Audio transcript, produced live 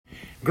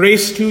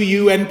Grace to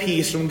you and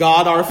peace from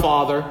God our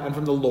Father and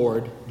from the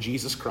Lord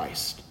Jesus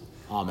Christ.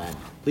 Amen.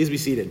 Please be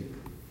seated.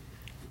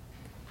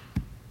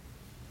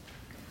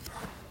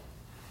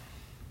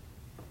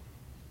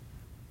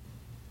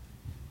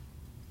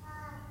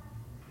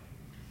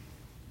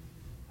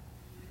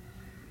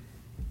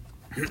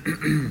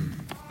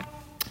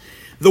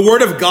 The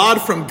Word of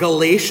God from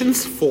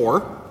Galatians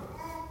 4.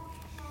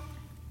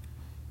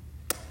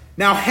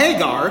 Now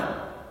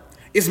Hagar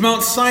is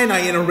Mount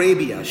Sinai in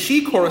Arabia.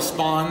 She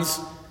corresponds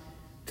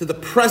to the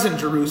present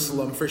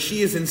Jerusalem, for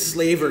she is in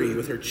slavery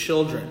with her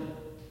children.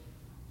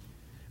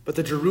 But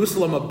the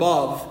Jerusalem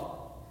above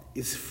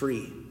is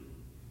free,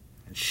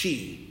 and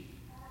she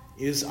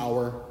is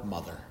our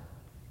mother.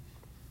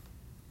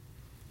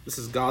 This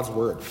is God's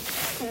word.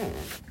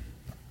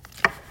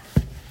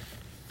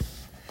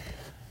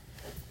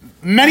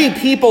 Many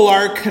people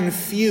are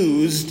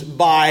confused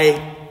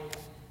by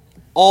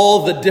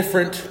all the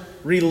different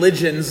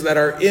religions that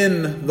are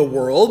in the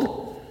world.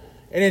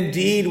 And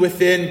indeed,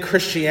 within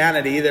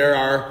Christianity, there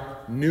are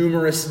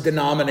numerous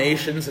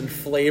denominations and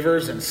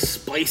flavors and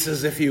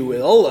spices, if you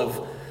will,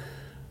 of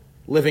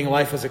living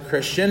life as a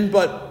Christian.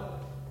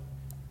 But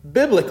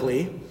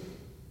biblically,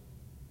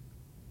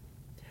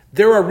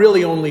 there are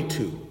really only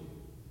two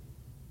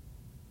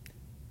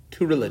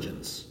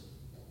religions.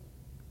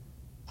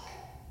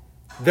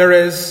 There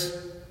is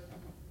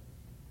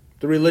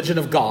the religion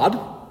of God,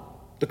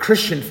 the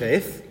Christian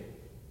faith,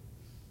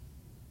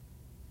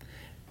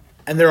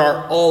 and there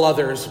are all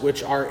others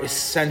which are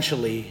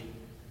essentially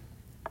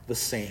the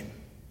same.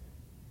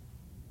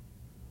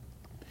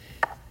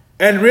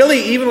 And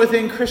really, even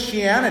within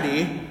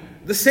Christianity,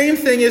 the same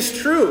thing is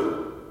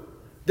true.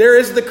 There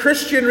is the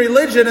Christian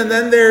religion, and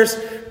then there's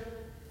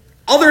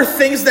other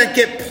things that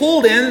get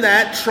pulled in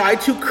that try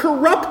to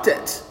corrupt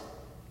it.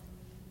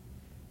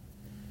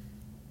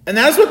 And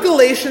that's what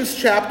Galatians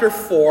chapter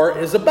 4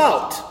 is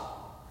about.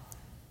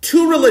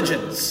 Two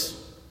religions.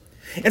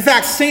 In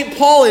fact, St.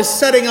 Paul is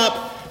setting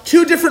up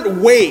two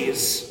different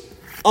ways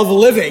of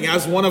living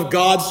as one of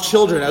God's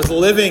children, as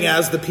living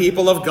as the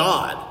people of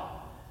God.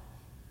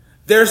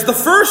 There's the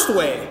first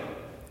way,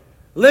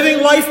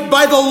 living life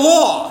by the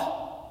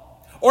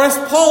law, or as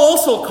Paul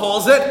also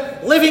calls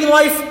it, living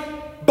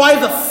life by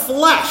the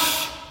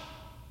flesh.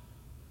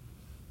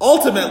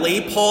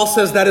 Ultimately, Paul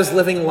says that is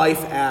living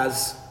life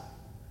as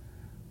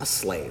a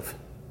slave.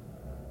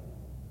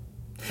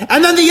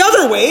 And then the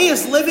other way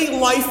is living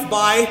life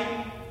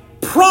by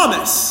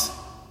promise.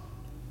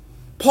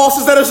 Paul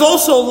says that is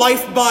also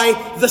life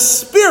by the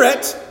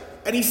Spirit,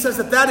 and he says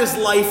that is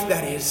life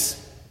that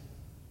is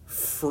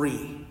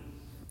free.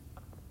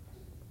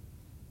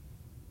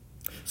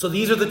 So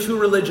these are the two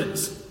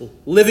religions,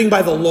 living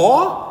by the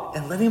law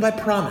and living by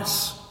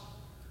promise.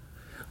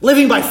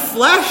 Living by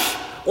flesh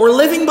or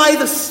living by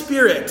the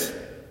Spirit.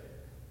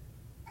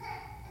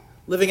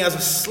 Living as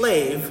a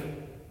slave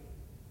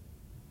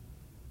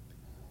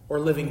or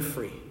living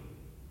free.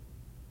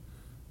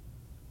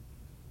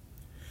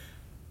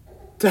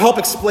 To help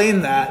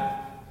explain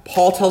that,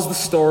 Paul tells the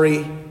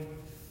story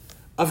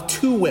of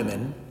two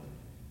women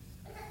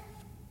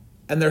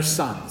and their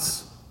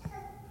sons.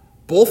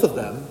 Both of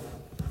them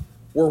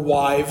were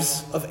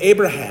wives of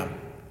Abraham.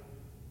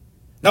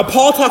 Now,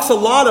 Paul talks a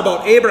lot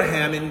about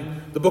Abraham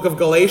in the book of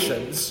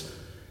Galatians.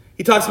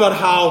 He talks about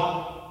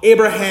how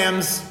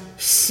Abraham's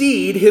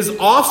seed, his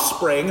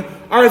offspring,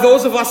 are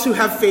those of us who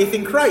have faith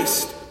in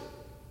Christ.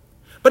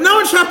 But now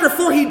in chapter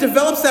 4, he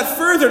develops that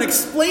further and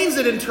explains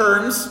it in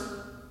terms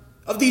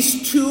of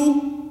these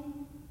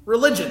two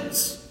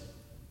religions.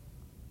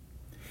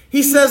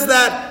 He says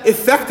that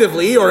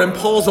effectively, or in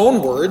Paul's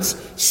own words,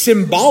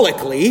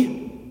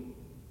 symbolically,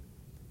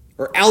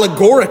 or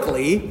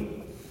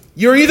allegorically,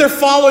 you're either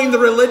following the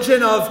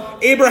religion of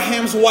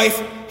Abraham's wife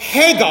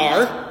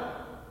Hagar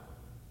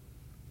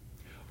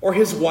or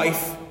his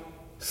wife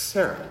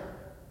Sarah.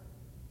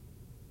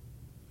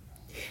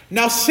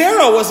 Now,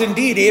 Sarah was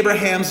indeed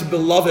Abraham's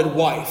beloved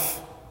wife,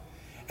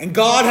 and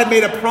God had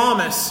made a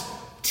promise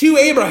to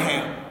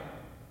Abraham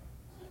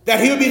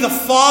that he would be the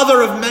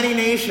father of many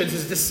nations.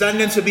 His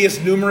descendants would be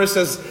as numerous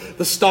as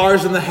the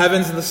stars in the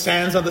heavens and the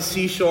sands on the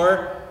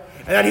seashore,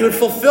 and that he would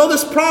fulfill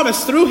this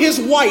promise through his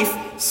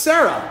wife,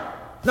 Sarah.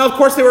 Now, of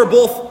course, they were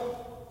both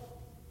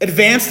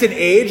advanced in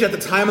age. At the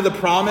time of the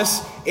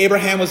promise,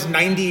 Abraham was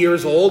 90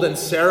 years old and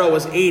Sarah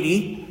was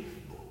 80.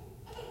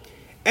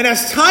 And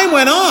as time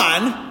went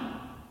on,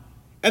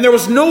 and there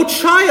was no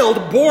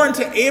child born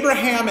to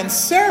Abraham and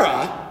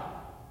Sarah,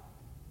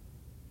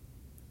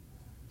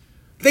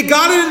 they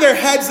got it in their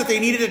heads that they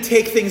needed to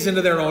take things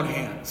into their own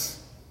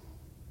hands.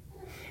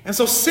 And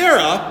so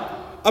Sarah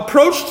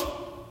approached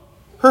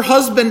her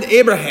husband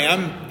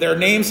Abraham. Their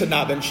names had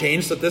not been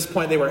changed, so at this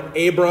point they were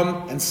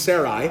Abram and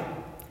Sarai.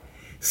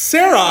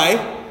 Sarai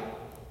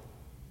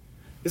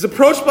is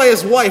approached by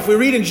his wife. We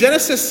read in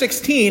Genesis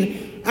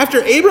 16, after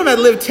Abram had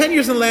lived 10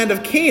 years in the land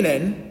of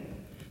Canaan,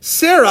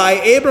 Sarai,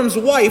 Abram's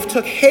wife,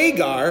 took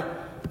Hagar,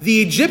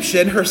 the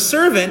Egyptian, her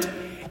servant,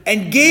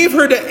 and gave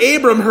her to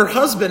Abram, her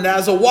husband,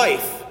 as a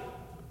wife.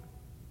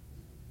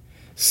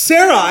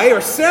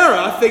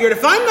 Sarah figured,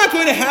 if I'm not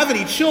going to have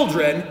any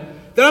children,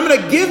 then I'm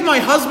going to give my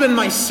husband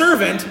my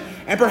servant,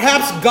 and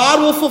perhaps God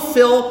will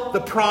fulfill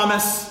the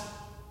promise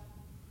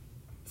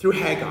through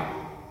Hagar.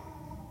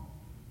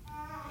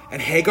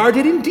 And Hagar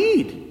did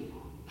indeed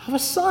have a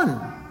son.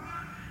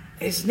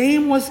 His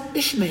name was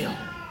Ishmael.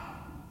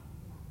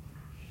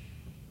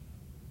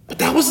 But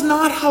that was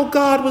not how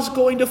God was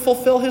going to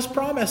fulfill his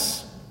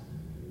promise.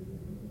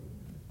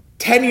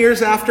 10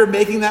 years after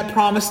making that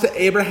promise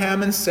to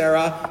Abraham and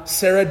Sarah,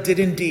 Sarah did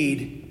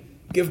indeed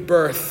give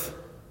birth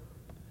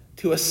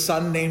to a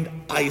son named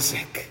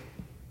Isaac.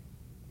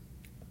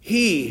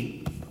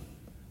 He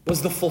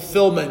was the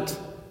fulfillment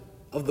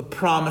of the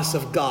promise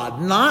of God,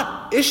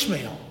 not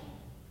Ishmael.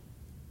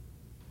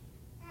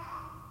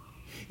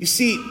 You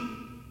see,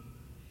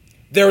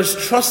 there is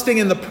trusting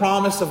in the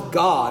promise of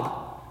God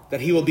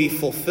that he will be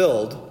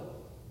fulfilled,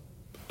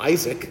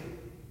 Isaac,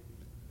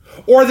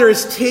 or there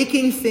is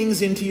taking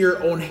things into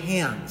your own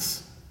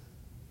hands,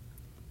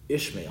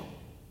 Ishmael.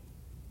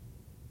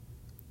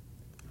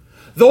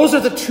 Those are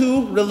the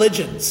two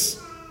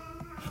religions.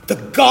 The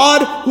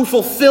God who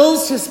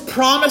fulfills his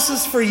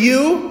promises for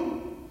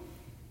you,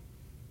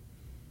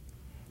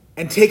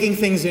 and taking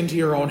things into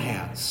your own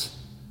hands.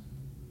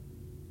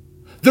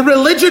 The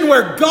religion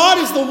where God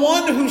is the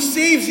one who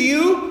saves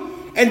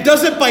you and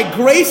does it by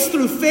grace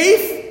through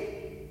faith,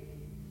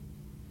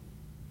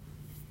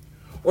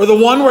 or the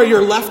one where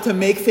you're left to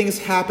make things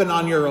happen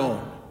on your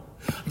own.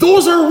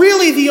 Those are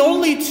really the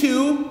only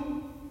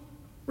two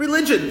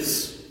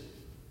religions.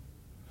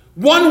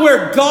 One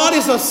where God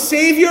is a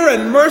Savior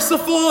and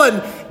merciful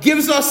and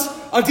gives us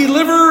a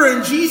deliverer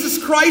in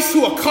Jesus Christ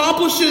who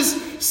accomplishes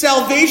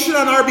salvation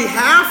on our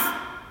behalf.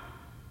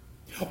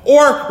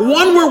 Or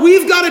one where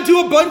we've got to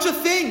do a bunch of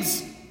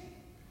things.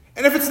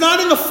 And if it's not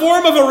in the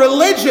form of a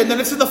religion, then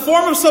it's in the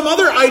form of some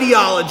other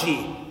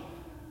ideology.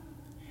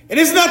 And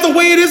isn't that the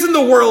way it is in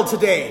the world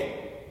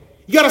today?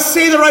 You got to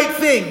say the right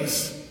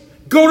things.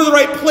 Go to the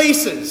right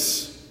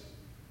places.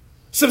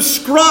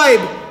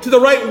 Subscribe to the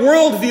right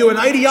worldview and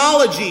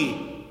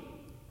ideology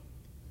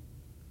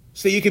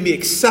so you can be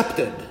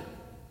accepted.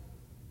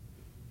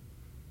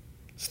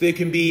 So you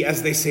can be,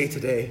 as they say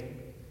today,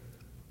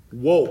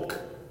 woke.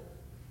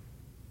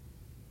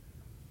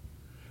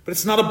 But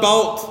it's not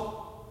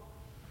about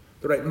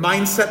the right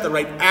mindset, the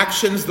right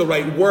actions, the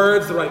right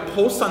words, the right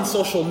posts on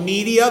social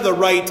media, the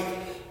right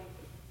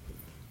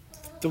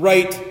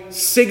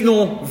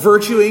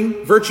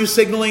virtue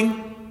signaling.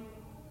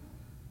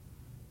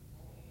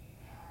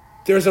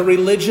 There's a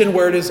religion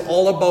where it is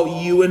all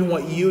about you and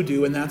what you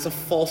do, and that's a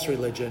false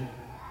religion.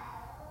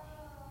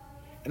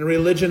 And a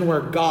religion where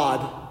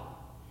God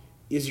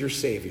is your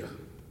Savior.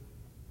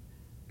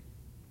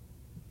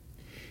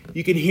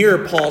 You can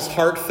hear Paul's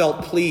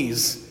heartfelt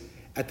pleas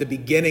at the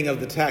beginning of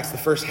the text, the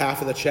first half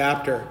of the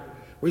chapter,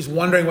 where he's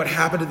wondering what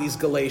happened to these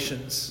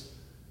Galatians.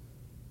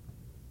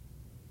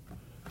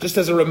 Just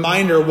as a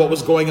reminder, what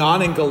was going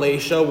on in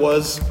Galatia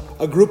was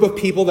a group of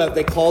people that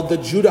they called the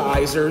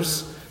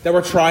Judaizers that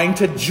were trying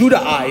to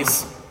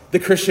Judaize the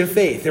Christian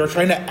faith. They were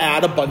trying to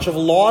add a bunch of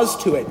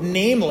laws to it.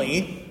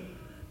 Namely,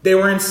 they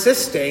were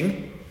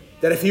insisting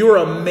that if you were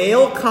a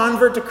male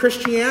convert to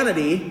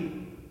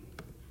Christianity,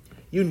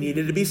 you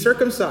needed to be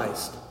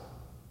circumcised.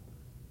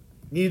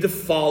 You needed to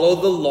follow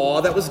the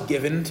law that was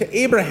given to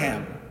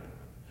Abraham.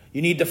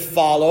 You need to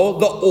follow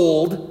the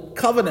old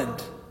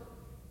covenant.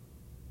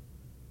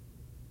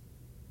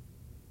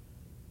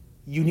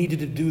 You needed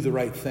to do the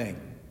right thing.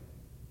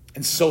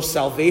 And so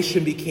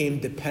salvation became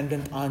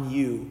dependent on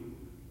you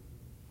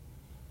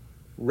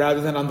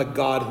rather than on the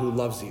God who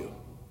loves you.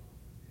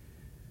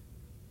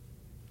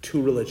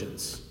 Two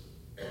religions.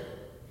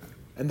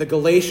 And the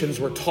Galatians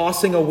were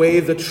tossing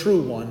away the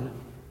true one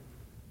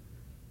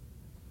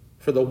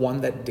for the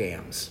one that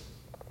damns.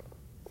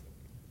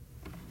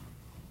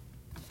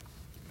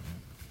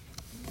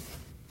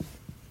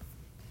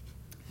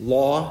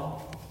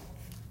 Law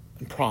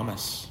and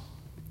promise.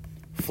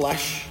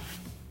 Flesh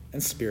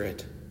and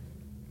spirit.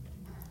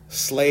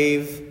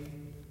 Slave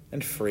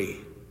and free.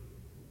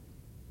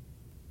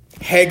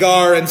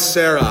 Hagar and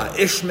Sarah.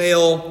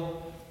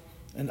 Ishmael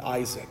and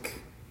Isaac.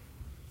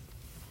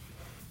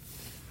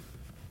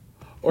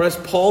 Or as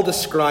Paul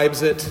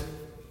describes it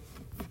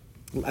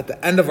at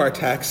the end of our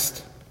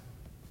text,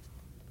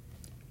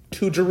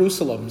 two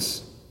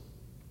Jerusalems.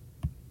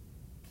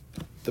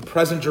 The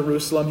present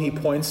Jerusalem he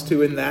points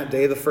to in that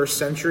day, the first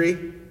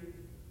century,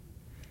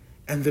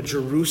 and the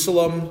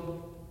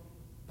Jerusalem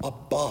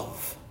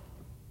above.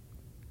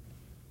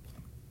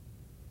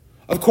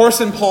 Of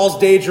course, in Paul's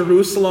day,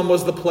 Jerusalem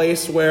was the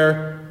place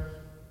where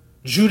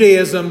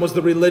Judaism was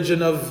the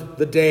religion of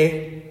the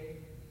day.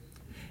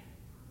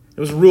 It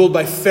was ruled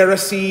by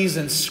Pharisees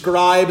and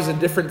scribes and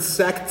different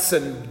sects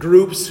and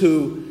groups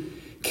who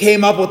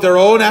came up with their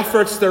own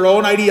efforts, their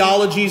own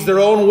ideologies, their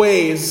own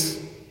ways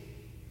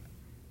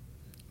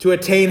to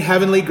attain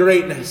heavenly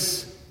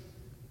greatness.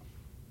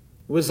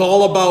 It was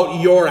all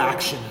about your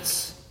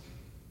actions.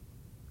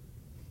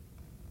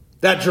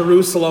 That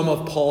Jerusalem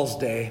of Paul's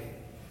day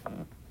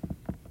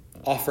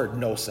offered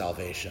no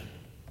salvation.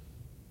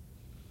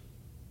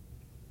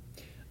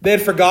 They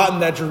had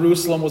forgotten that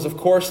Jerusalem was, of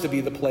course, to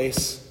be the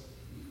place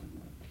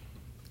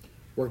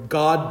where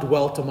God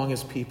dwelt among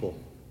his people.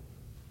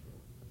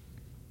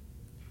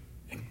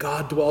 And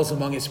God dwells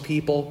among his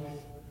people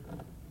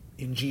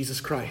in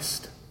Jesus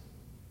Christ.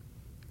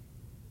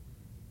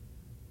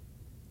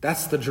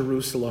 That's the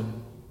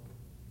Jerusalem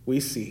we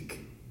seek.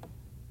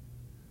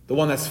 The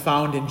one that's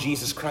found in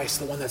Jesus Christ,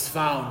 the one that's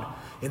found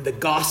in the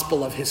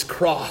gospel of his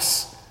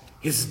cross,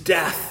 his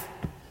death,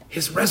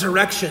 his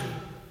resurrection.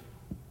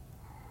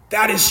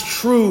 That is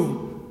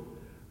true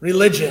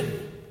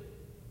religion.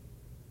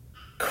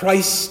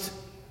 Christ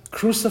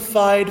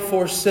crucified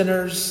for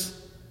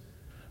sinners,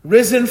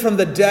 risen from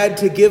the dead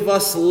to give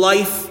us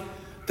life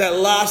that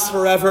lasts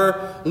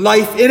forever,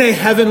 life in a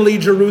heavenly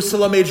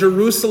Jerusalem, a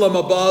Jerusalem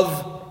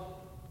above,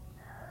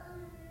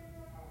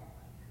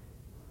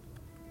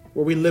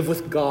 where we live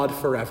with God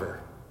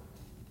forever,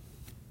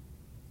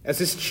 as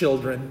his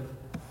children,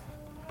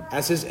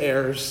 as his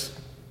heirs,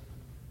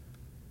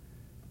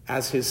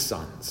 as his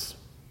sons.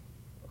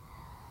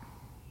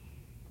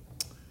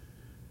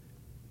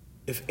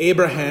 If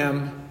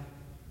Abraham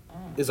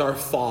is our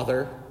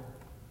father,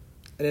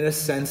 and in a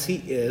sense he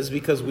is,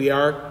 because we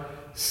are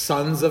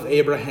sons of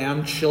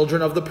Abraham,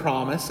 children of the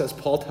promise, as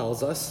Paul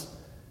tells us.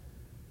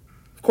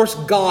 Of course,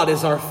 God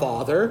is our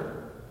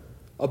father,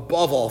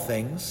 above all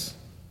things.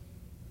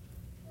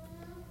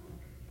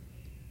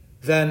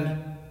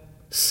 Then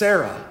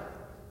Sarah,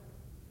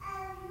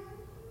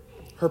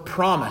 her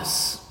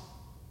promise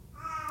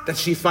that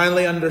she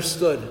finally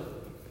understood,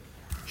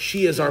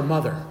 she is our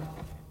mother.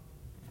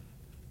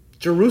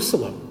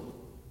 Jerusalem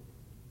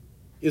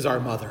is our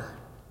mother,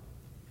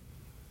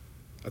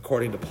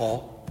 according to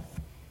Paul.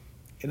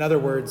 In other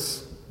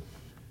words,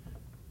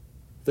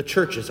 the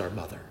church is our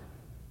mother.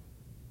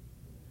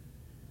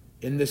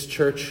 In this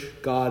church,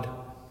 God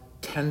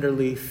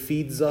tenderly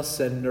feeds us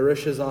and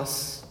nourishes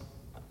us.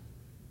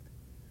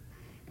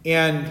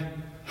 And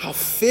how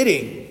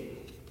fitting,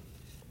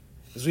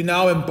 as we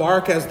now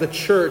embark as the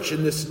church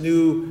in this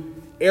new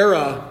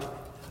era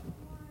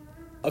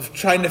of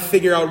trying to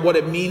figure out what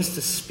it means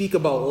to speak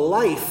about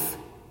life,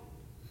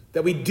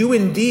 that we do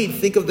indeed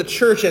think of the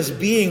church as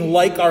being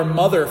like our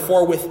mother,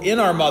 for within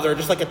our mother,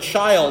 just like a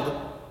child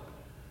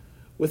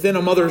within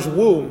a mother's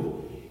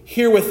womb,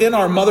 here within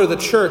our mother, the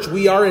church,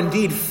 we are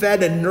indeed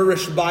fed and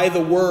nourished by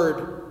the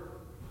word,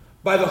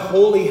 by the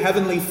holy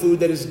heavenly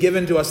food that is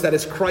given to us, that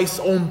is Christ's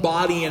own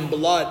body and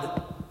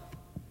blood.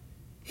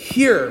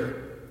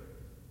 Here,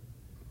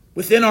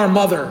 within our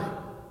mother,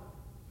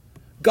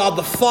 God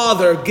the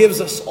Father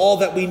gives us all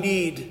that we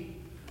need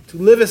to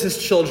live as his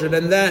children,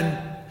 and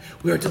then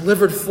we are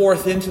delivered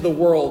forth into the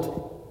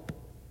world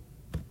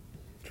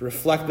to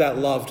reflect that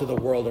love to the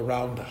world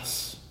around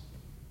us.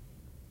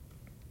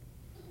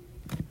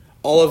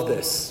 All of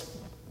this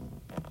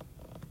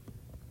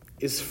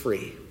is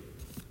free.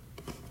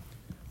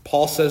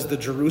 Paul says the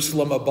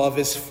Jerusalem above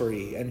is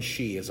free, and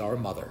she is our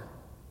mother.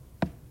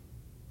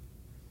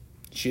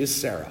 She is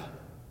Sarah.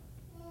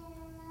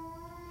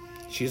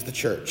 She is the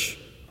church,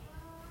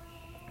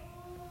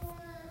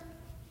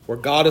 where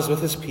God is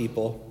with his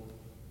people,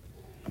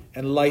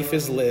 and life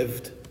is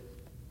lived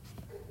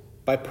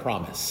by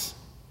promise.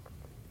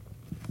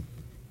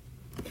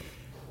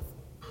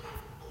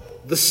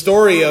 The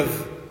story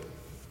of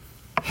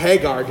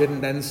Hagar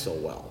didn't end so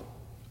well.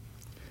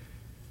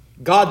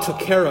 God took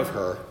care of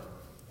her.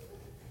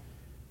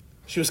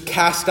 She was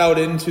cast out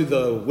into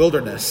the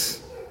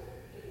wilderness.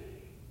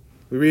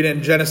 We read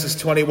in Genesis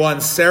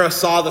 21, Sarah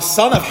saw the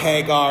son of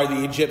Hagar,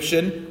 the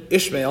Egyptian,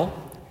 Ishmael,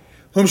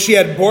 whom she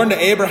had borne to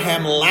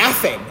Abraham,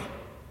 laughing.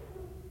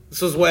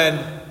 This was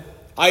when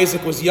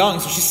Isaac was young.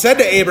 So she said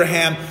to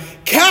Abraham,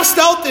 cast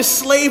out this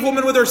slave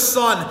woman with her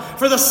son,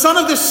 for the son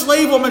of this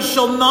slave woman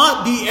shall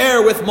not be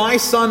heir with my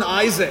son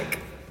Isaac.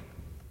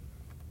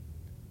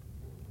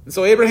 And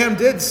so Abraham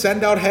did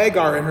send out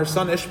Hagar and her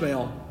son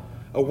Ishmael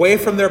away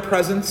from their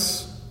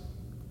presence.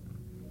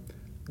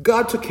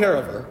 God took care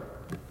of her.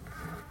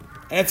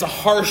 And it's a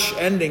harsh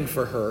ending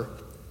for her.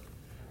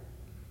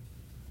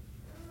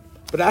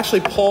 But actually,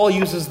 Paul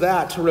uses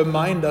that to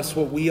remind us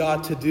what we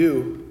ought to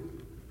do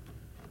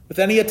with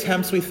any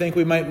attempts we think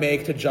we might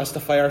make to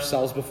justify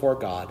ourselves before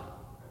God,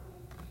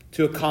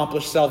 to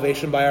accomplish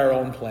salvation by our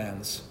own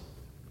plans.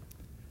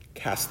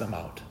 Cast them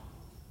out.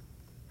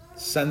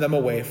 Send them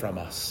away from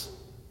us.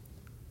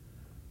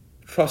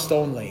 Trust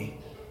only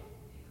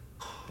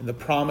in the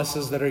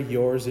promises that are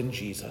yours in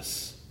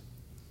Jesus.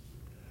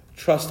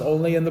 Trust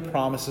only in the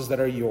promises that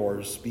are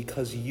yours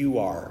because you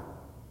are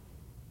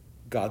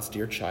God's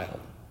dear child.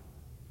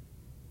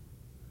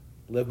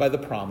 Live by the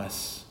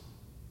promise.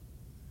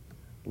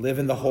 Live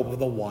in the hope of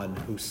the one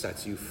who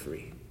sets you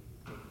free.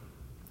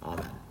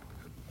 Amen.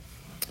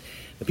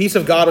 The peace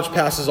of God which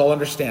passes all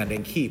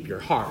understanding, keep your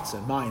hearts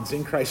and minds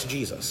in Christ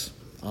Jesus.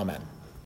 Amen.